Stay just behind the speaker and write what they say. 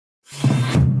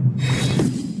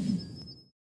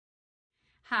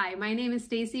Hi, my name is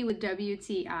Stacy with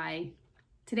WTI.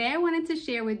 Today I wanted to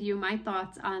share with you my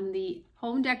thoughts on the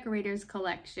Home Decorators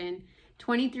collection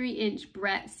 23-inch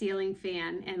Brette ceiling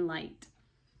fan and light.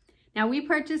 Now we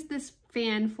purchased this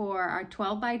fan for our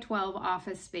 12 by 12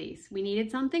 office space. We needed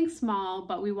something small,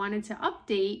 but we wanted to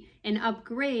update and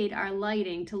upgrade our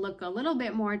lighting to look a little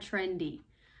bit more trendy.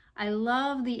 I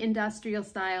love the industrial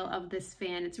style of this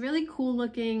fan. It's really cool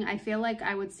looking. I feel like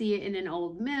I would see it in an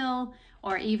old mill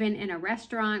or even in a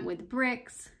restaurant with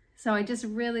bricks. So I just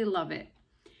really love it.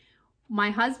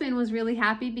 My husband was really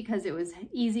happy because it was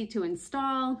easy to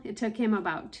install. It took him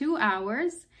about 2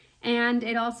 hours, and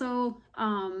it also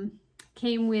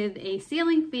came with a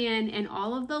ceiling fan and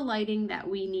all of the lighting that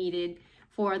we needed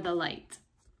for the light.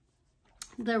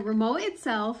 The remote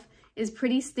itself is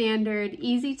pretty standard,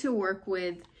 easy to work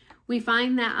with. We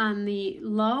find that on the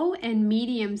low and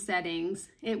medium settings,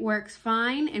 it works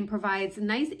fine and provides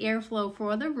nice airflow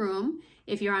for the room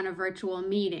if you're on a virtual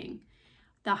meeting.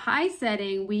 The high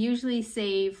setting we usually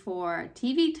save for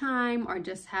TV time or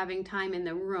just having time in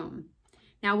the room.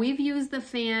 Now we've used the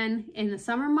fan in the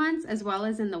summer months as well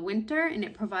as in the winter, and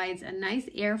it provides a nice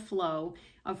airflow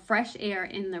of fresh air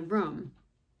in the room.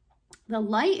 The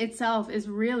light itself is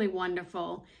really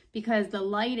wonderful because the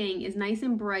lighting is nice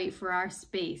and bright for our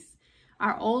space.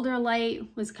 Our older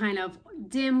light was kind of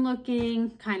dim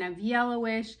looking, kind of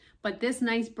yellowish, but this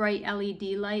nice bright LED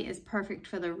light is perfect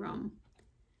for the room.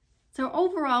 So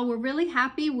overall, we're really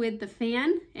happy with the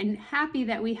fan and happy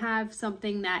that we have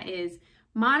something that is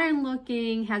modern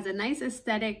looking, has a nice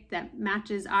aesthetic that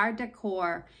matches our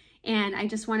decor, and I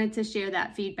just wanted to share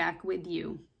that feedback with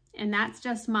you. And that's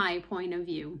just my point of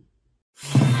view.